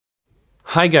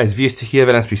Hi guys, VST here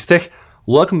with Tech.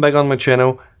 Welcome back on my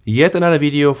channel. Yet another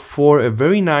video for a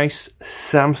very nice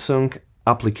Samsung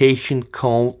application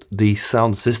called the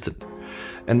Soundassistant.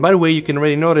 And by the way, you can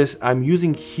already notice I'm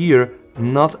using here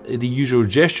not the usual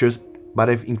gestures, but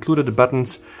I've included the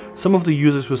buttons. Some of the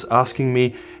users was asking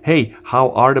me, hey,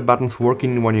 how are the buttons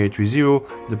working in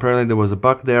 12830? Apparently there was a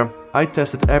bug there. I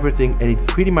tested everything and it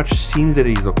pretty much seems that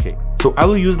it is okay. So I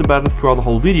will use the buttons throughout the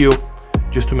whole video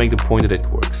just to make the point that it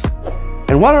works.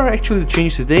 And what are actually the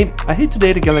changes today? I hit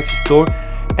today the Galaxy Store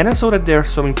and I saw that there are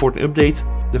some important updates.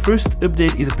 The first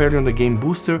update is apparently on the game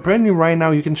booster. Apparently right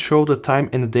now you can show the time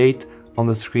and the date on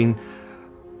the screen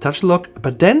touch lock,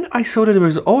 but then I saw that there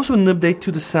was also an update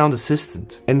to the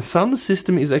Soundassistant. And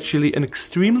Soundassistant is actually an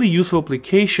extremely useful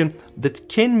application that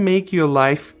can make your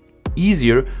life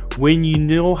easier when you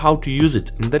know how to use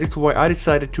it, and that is why I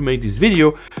decided to make this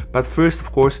video. But first,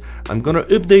 of course, I'm gonna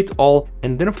update all,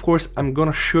 and then of course I'm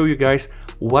gonna show you guys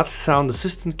what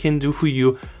Soundassistant can do for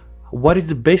you, what is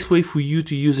the best way for you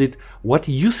to use it, what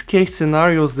use case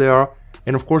scenarios there are,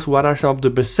 and of course what are some of the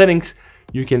best settings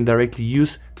you can directly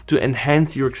use to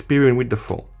enhance your experience with the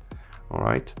phone.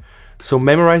 Alright, so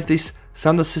memorize this.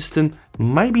 Soundassistant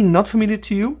might be not familiar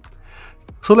to you.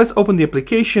 So let's open the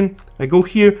application. I go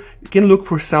here, you can look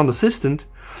for Soundassistant.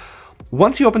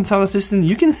 Once you open Soundassistant,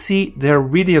 you can see there are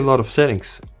really a lot of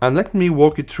settings. And let me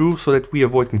walk you through so that we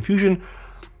avoid confusion.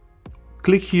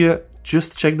 Click here,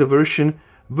 just check the version.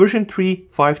 Version 3,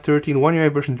 5.13, One UI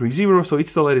version 3.0, so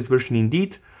it's the latest version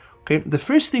indeed. Okay, the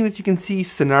first thing that you can see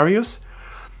is scenarios.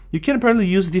 You can apparently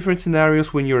use different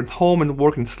scenarios when you're at home and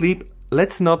work and sleep.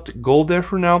 Let's not go there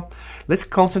for now. Let's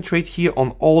concentrate here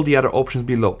on all the other options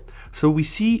below. So we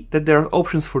see that there are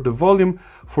options for the volume,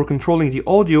 for controlling the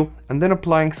audio, and then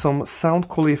applying some sound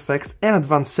quality effects and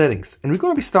advanced settings. And we're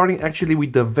going to be starting actually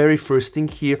with the very first thing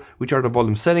here, which are the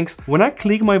volume settings. When I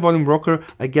click my volume rocker,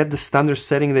 I get the standard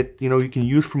setting that you can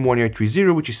use from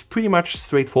 12830, which is pretty much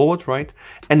straightforward, right?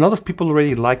 And a lot of people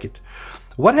already like it.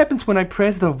 What happens when I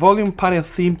press the volume panel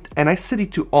theme and I set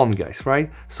it to on, guys,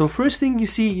 right? So first thing you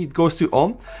see, it goes to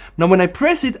on. Now when I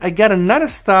press it, I get another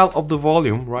style of the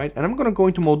volume, right? And I'm gonna go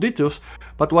into more details,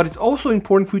 but what is also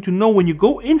important for you to know, when you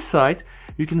go inside,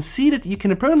 you can see that you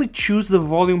can apparently choose the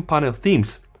volume panel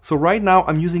themes. So right now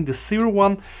I'm using the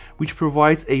 01, which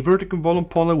provides a vertical volume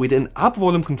panel with an up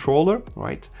volume controller,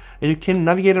 right? And you can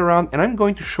navigate around, and I'm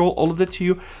going to show all of that to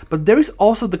you. But there is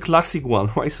also the classic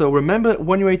one, right? So remember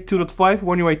 1UI 2.5,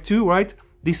 1UI 2, right?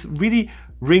 This really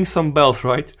rings some bells,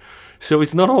 right? So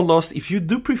it's not all lost. If you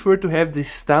do prefer to have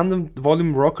this standard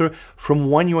volume rocker from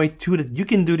 1UI 2, that you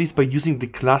can do this by using the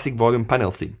classic volume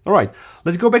panel theme. All right,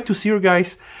 let's go back to Zero,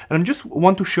 guys. And I just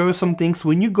want to show you some things.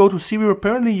 When you go to Zero,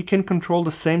 apparently you can control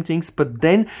the same things, but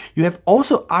then you have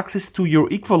also access to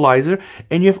your equalizer,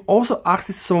 and you have also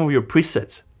access to some of your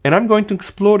presets. And I'm going to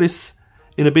explore this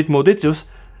in a bit more details.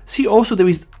 See also there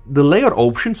is the layer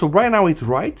option. So right now it's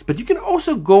right, but you can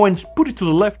also go and put it to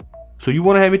the left. So you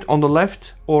want to have it on the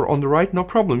left or on the right, no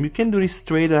problem. You can do this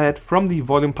straight ahead from the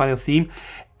volume panel theme,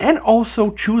 and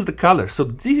also choose the color. So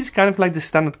this is kind of like the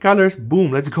standard colors.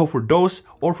 Boom, let's go for those,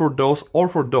 or for those, or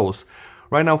for those.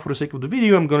 Right now, for the sake of the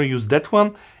video, I'm going to use that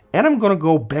one, and I'm going to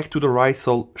go back to the right.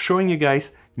 So showing you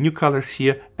guys new colors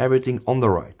here, everything on the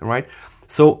right, all right?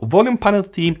 So volume panel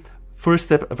theme, first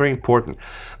step, very important.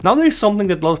 Now there is something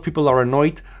that a lot of people are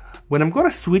annoyed. When I'm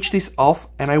gonna switch this off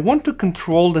and I want to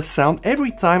control the sound, every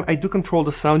time I do control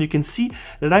the sound, you can see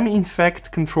that I'm in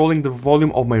fact controlling the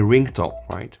volume of my ringtone,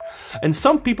 right? And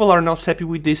some people are not happy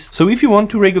with this. So if you want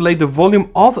to regulate the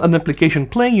volume of an application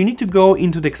playing, you need to go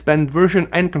into the expanded version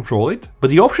and control it. But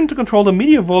the option to control the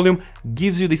media volume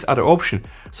gives you this other option.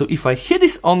 So if I hit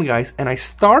this on, guys, and I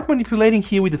start manipulating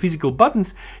here with the physical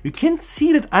buttons, you can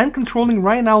see that I'm controlling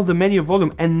right now the media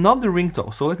volume and not the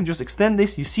ringtone. So let me just extend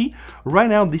this. You see right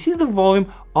now, this is the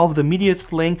volume of the media it's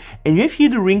playing, and you have here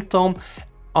the ringtone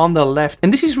on the left.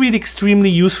 And this is really extremely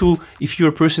useful if you're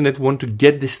a person that want to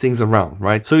get these things around,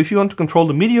 right? So if you want to control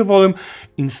the media volume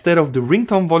instead of the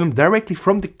ringtone volume directly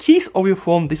from the keys of your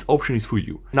phone, this option is for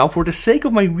you. Now, for the sake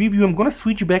of my review, I'm gonna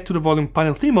switch back to the volume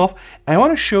panel theme off, and I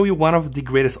wanna show you one of the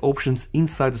greatest options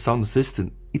inside the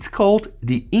Soundassistant. It's called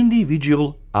the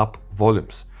individual up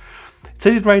volumes. It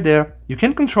says it right there. You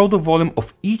can control the volume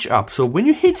of each up. So when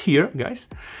you hit here, guys,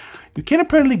 you can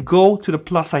apparently go to the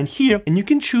plus sign here, and you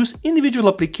can choose individual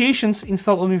applications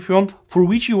installed on your phone for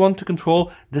which you want to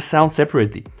control the sound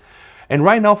separately. And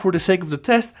right now, for the sake of the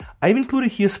test, I've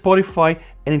included here Spotify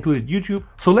and included YouTube.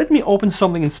 So let me open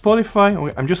something in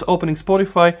Spotify. I'm just opening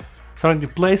Spotify, starting to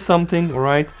play something, all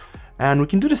right? And we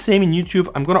can do the same in YouTube.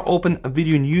 I'm gonna open a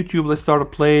video in YouTube. Let's start to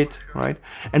play it, right?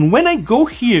 And when I go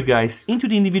here, guys, into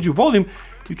the individual volume,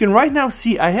 you can right now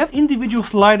see I have individual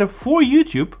slider for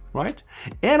YouTube, right?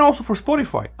 And also for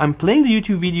Spotify. I'm playing the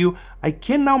YouTube video. I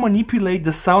can now manipulate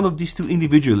the sound of these two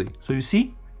individually. So you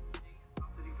see?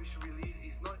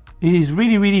 It is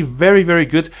really, really very, very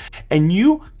good. And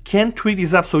you can tweak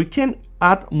this up, so you can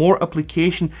add more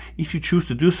application if you choose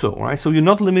to do so, right? So you're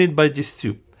not limited by just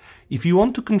two. If you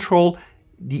want to control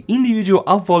the individual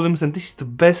up volumes, then this is the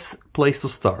best place to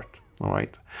start, all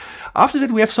right? After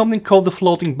that, we have something called the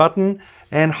floating button,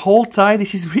 and hold tight,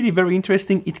 this is really very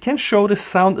interesting. It can show the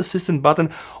Soundassistant button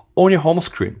on your home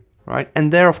screen, right?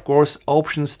 And there, of course,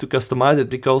 options to customize it,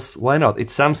 because why not?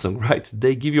 It's Samsung, right?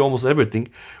 They give you almost everything.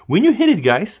 When you hit it,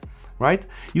 guys, right,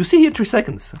 you see here 3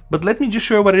 seconds, but let me just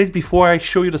show you what it is before I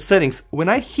show you the settings. When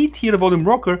I hit here the volume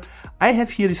rocker, I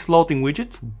have here this floating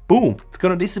widget, boom, it's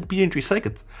gonna disappear in 3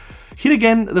 seconds. Hit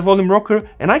again the volume rocker,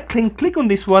 and I can click on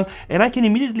this one, and I can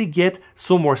immediately get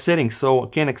some more settings. So I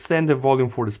can extend the volume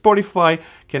for the Spotify,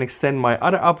 can extend my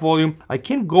other up volume. I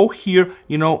can go here,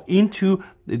 you know, into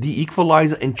the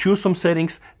equalizer and choose some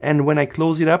settings, and when I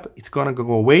close it up, it's gonna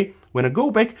go away. When I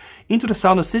go back into the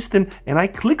Soundassistant and I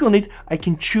click on it, I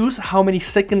can choose how many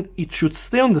seconds it should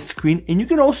stay on the screen, and you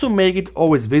can also make it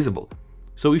always visible.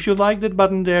 So if you like that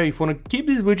button there, if you want to keep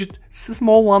this widget, it's a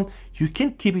small one, you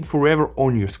can keep it forever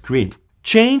on your screen.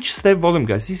 Change step volume,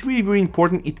 guys. This is really, very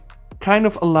important. It kind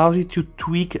of allows you to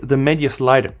tweak the media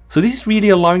slider. So this is really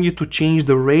allowing you to change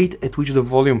the rate at which the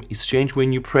volume is changed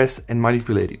when you press and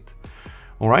manipulate it.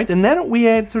 All right, and then we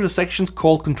enter the sections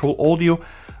called control audio.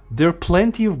 There are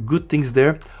plenty of good things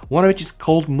there, one of which is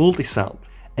called multi-sound.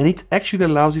 And it actually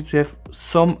allows you to have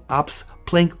some apps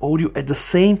playing audio at the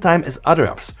same time as other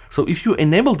apps. So if you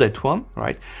enable that one,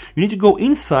 right, you need to go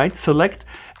inside, select,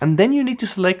 and then you need to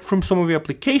select from some of your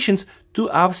applications 2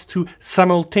 apps to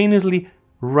simultaneously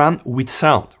run with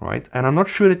sound, right? And I'm not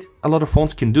sure that a lot of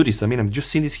phones can do this. I mean, I've just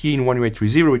seen this here in One UI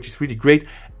 3.0, which is really great,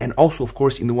 and also, of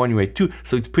course, in the One UI 2.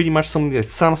 So it's pretty much something that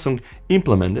Samsung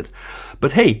implemented.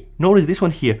 But hey, notice this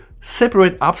one here,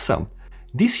 separate app sound.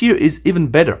 This here is even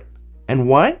better. And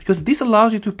why? Because this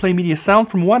allows you to play media sound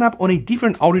from one app on a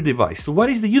different audio device. So what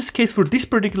is the use case for this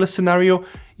particular scenario?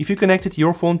 If you connected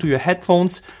your phone to your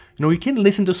headphones, you know, you can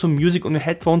listen to some music on your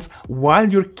headphones while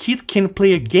your kid can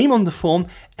play a game on the phone,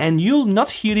 and you'll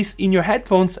not hear this in your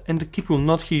headphones, and the kid will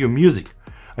not hear your music.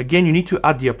 Again, you need to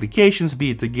add the applications,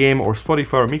 be it the game or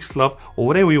Spotify or Mixcloud or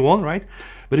whatever you want, right?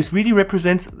 But this really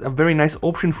represents a very nice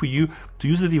option for you to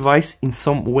use the device in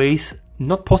some ways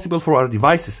not possible for other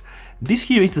devices. This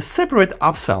here is the separate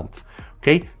app sound.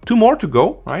 Okay, 2 more to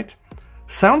go, right?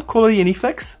 Sound quality and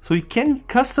effects. So you can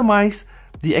customize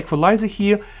the equalizer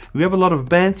here. We have a lot of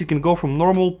bands. You can go from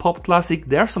normal, pop, classic.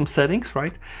 There are some settings,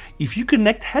 right? If you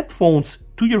connect headphones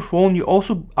to your phone, you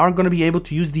also are going to be able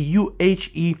to use the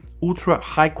UHE ultra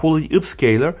high quality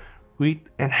upscaler. We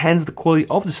enhance the quality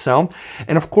of the sound,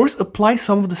 and of course apply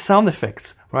some of the sound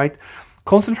effects, right?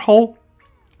 Concert hall,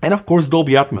 and of course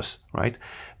Dolby Atmos, right?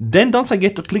 Then don't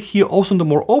forget to click here also on the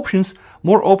more options.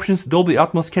 More options, Dolby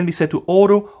Atmos can be set to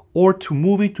auto or to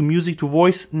movie, to music, to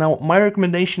voice. Now my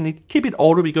recommendation is keep it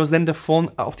auto, because then the phone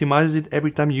optimizes it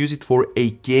every time you use it for a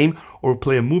game or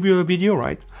play a movie or a video,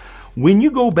 right? When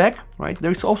you go back, right,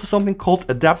 there is also something called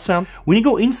adapt sound. When you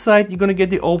go inside, you're gonna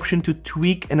get the option to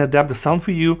tweak and adapt the sound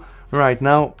for you. Right,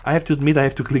 now I have to admit I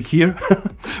have to click here,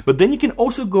 but then you can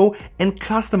also go and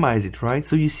customize it, right?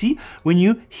 So you see, when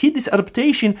you hit this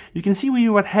adaptation, you can see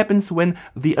what happens when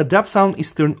the adapt sound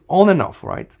is turned on and off,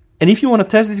 right? And if you want to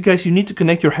test this, guys, you need to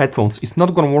connect your headphones. It's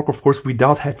not going to work, of course,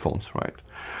 without headphones, right?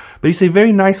 But it's a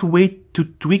very nice way to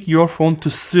tweak your phone to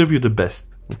serve you the best,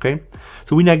 okay?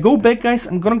 So when I go back, guys,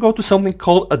 I'm going to go to something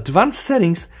called advanced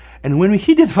settings. And when we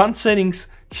hit advanced settings,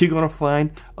 you're going to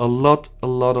find a lot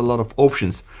of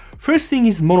options. First thing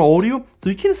is mono audio,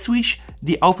 so you can switch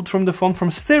the output from the phone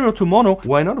from stereo to mono.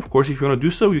 Why not? Of course, if you want to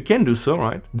do so, you can do so,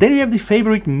 right? Then you have the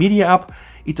favorite media app.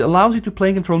 It allows you to play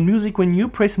and control music when you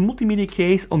press multimedia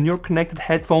keys on your connected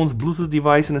headphones, Bluetooth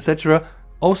device, and etc.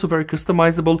 Also very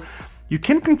customizable. You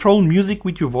can control music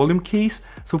with your volume keys.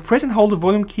 So press and hold the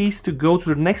volume keys to go to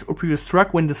the next or previous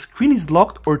track when the screen is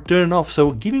locked or turned off.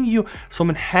 So giving you some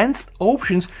enhanced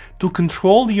options to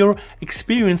control your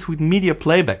experience with media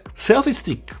playback. Selfie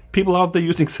stick. People out there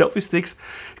using selfie sticks.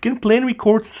 You can play and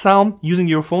record sound using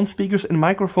your phone speakers and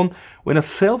microphone when a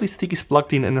selfie stick is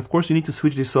plugged in. And of course you need to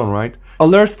switch this on, right?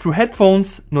 Alerts through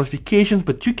headphones, notifications,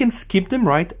 but you can skip them,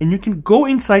 right? And you can go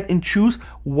inside and choose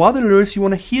what alerts you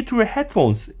want to hear through your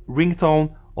headphones.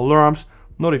 Ringtone, alarms,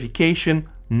 notification,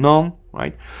 none,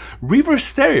 right? Reverse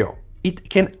stereo. it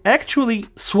can actually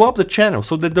swap the channel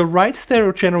so that the right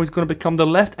stereo channel is going to become the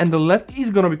left and the left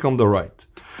is going to become the right.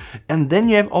 And then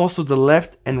you have also the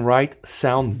left and right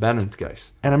sound balance,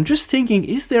 guys. And I'm just thinking,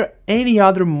 is there any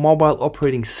other mobile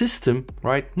operating system,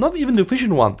 right? Not even the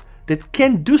efficient one, that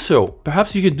can do so.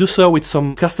 Perhaps you could do so with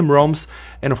some custom ROMs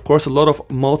and of course a lot of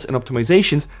mods and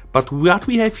optimizations, but what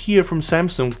we have here from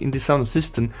Samsung in the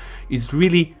Soundassistant is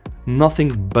really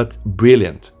nothing but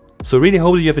brilliant. So really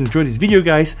hope that you have enjoyed this video,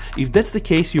 guys. If that's the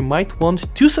case, you might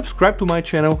want to subscribe to my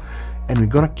channel, and we're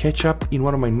gonna catch up in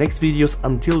one of my next videos.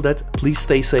 Until that, please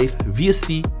stay safe.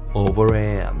 VST over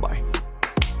and bye.